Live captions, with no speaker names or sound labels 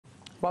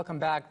Welcome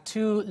back.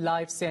 2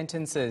 life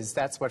sentences.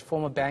 That's what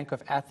former Bank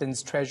of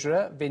Athens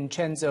treasurer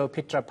Vincenzo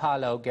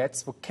Pietropaolo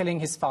gets for killing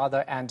his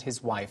father and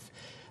his wife.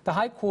 The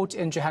High Court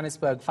in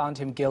Johannesburg found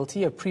him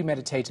guilty of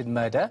premeditated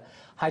murder.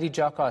 Heidi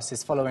Jokos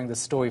is following the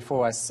story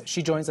for us.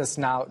 She joins us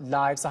now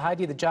live. So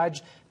Heidi, the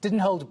judge didn't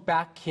hold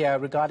back here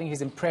regarding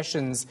his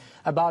impressions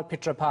about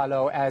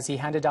Pietropaolo as he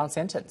handed down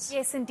sentence.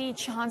 Yes, indeed,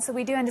 Shahan. So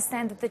we do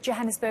understand that the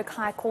Johannesburg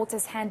High Court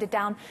has handed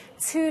down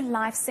 2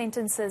 life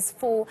sentences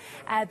for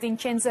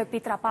Vincenzo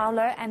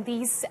Pietropaolo, and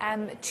these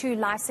 2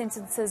 life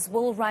sentences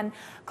will run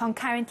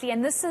concurrently.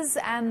 And this is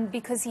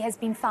because he has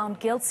been found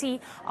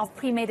guilty of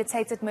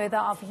premeditated murder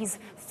of his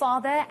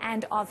father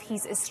and of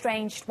his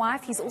estranged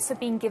wife. He's also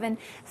been given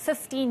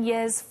 15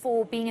 years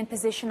for being in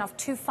possession of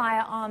 2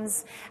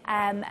 firearms,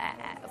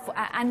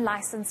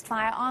 unlicensed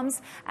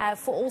firearms,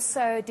 for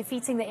also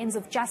defeating the ends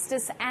of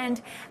justice,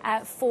 and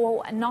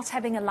for not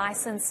having a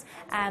license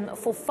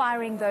for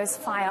firing those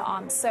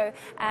firearms. So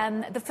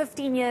the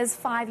 15 years,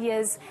 5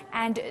 years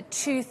and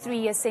 2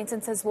 3-year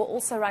sentences will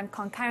also run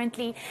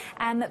concurrently.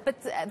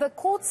 But the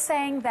court's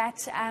saying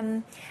that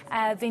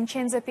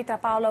Vincenzo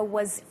Pietropaolo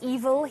was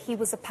evil, he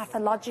was a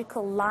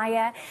pathological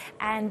liar,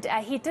 and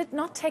he did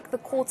not take the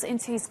court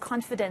into his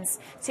confidence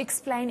to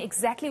explain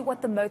exactly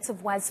what the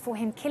motive was for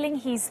him killing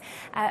his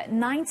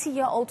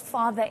 90-year-old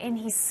father in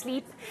his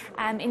sleep.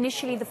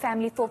 Initially, the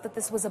family thought that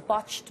this was a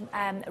botched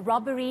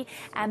robbery,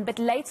 but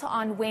later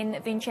on,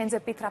 when Vincenzo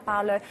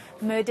Pietropaolo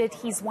murdered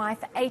his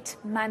wife 8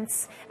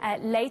 months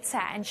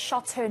later and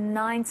shot her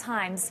 9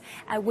 times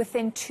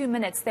within 2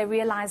 minutes, they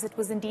realized it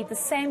was indeed the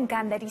same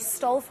gun that he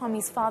stole from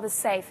his father's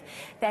safe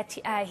that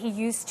he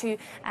used to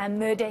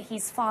murder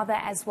his father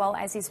as well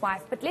as his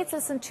wife. But let's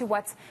listen to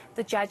what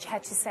the judge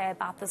had to say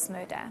about this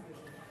murder.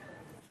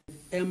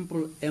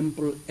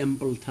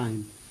 Ample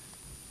time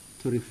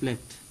to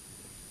reflect.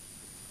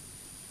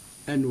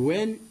 And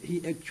when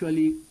he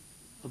actually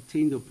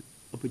obtained the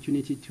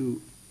opportunity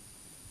to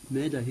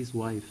murder his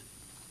wife,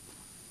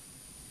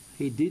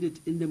 he did it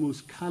in the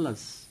most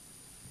callous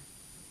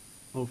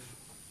of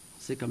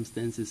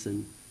circumstances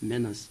and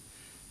manners.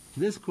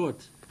 This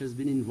court has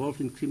been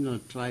involved in criminal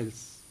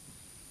trials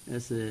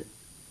as a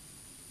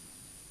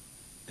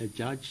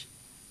judge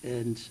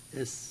and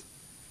as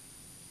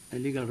a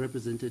legal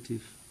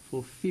representative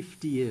for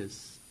 50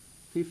 years.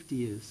 50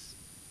 years.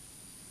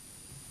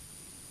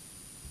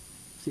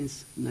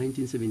 Since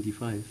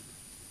 1975.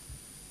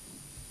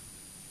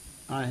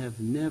 I have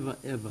never,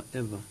 ever,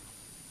 ever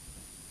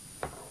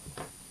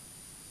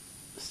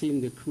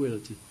seen the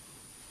cruelty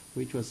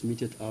which was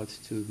meted out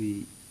to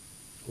the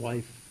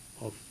wife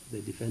of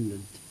the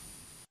defendant.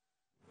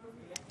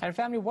 And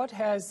family, what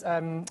has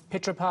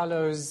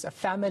Pietropaolo's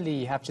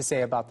family have to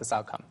say about this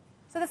outcome?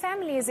 So the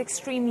family is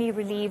extremely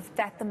relieved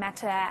that the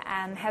matter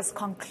has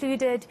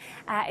concluded.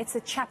 It's a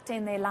chapter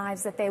in their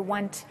lives that they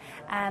want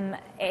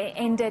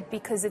ended,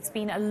 because it's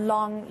been a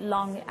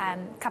long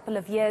couple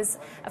of years.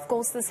 Of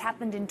course, this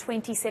happened in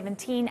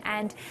 2017,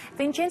 and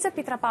Vincenzo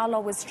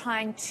Pietropaolo was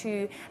trying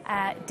to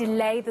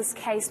delay this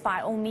case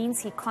by all means.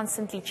 He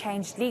constantly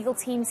changed legal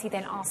teams. He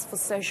then asked for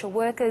social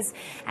workers,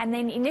 and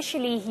then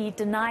initially he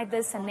denied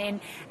this, and then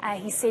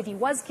he said he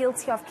was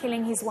guilty of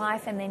killing his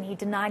wife, and then he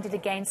denied it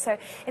again. So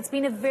it's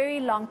been a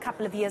very long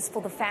couple of years for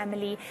the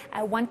family.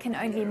 One can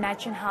only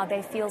imagine how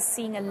they feel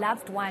seeing a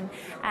loved one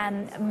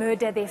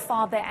murder their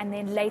father and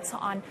then later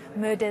on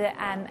murder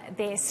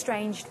their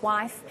estranged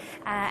wife.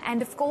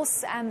 And of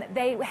course,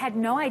 they had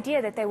no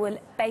idea that they were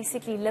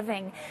basically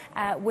living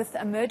with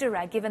a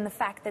murderer, given the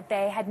fact that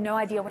they had no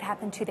idea what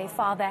happened to their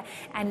father,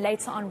 and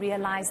later on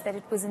realized that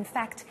it was in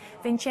fact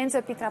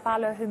Vincenzo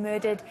Pietropaolo who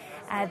murdered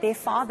their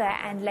father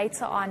and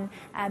later on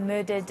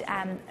murdered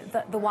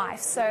the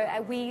wife.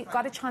 So we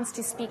got a chance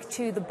to speak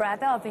to the brother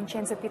of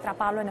Vincenzo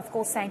Pietropaolo, and of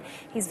course saying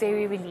he's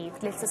very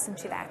relieved. Let's listen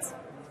to that.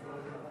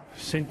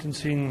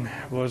 Sentencing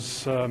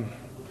was, I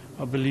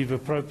believe,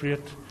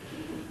 appropriate.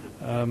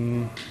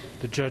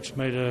 The judge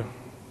made a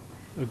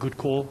good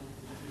call.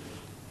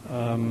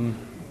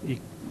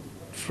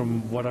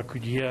 From what I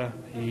could hear,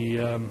 he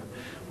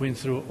went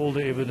through all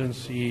the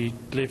evidence. He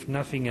left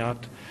nothing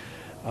out.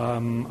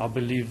 I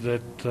believe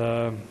that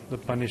the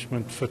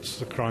punishment fits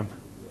the crime.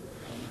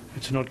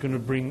 It's not going to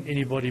bring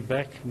anybody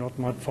back, not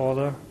my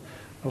father,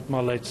 not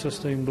my late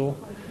sister-in-law.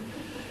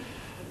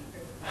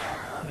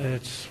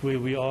 It's where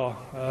we are.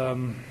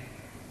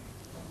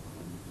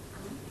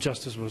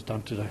 Justice was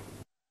done today.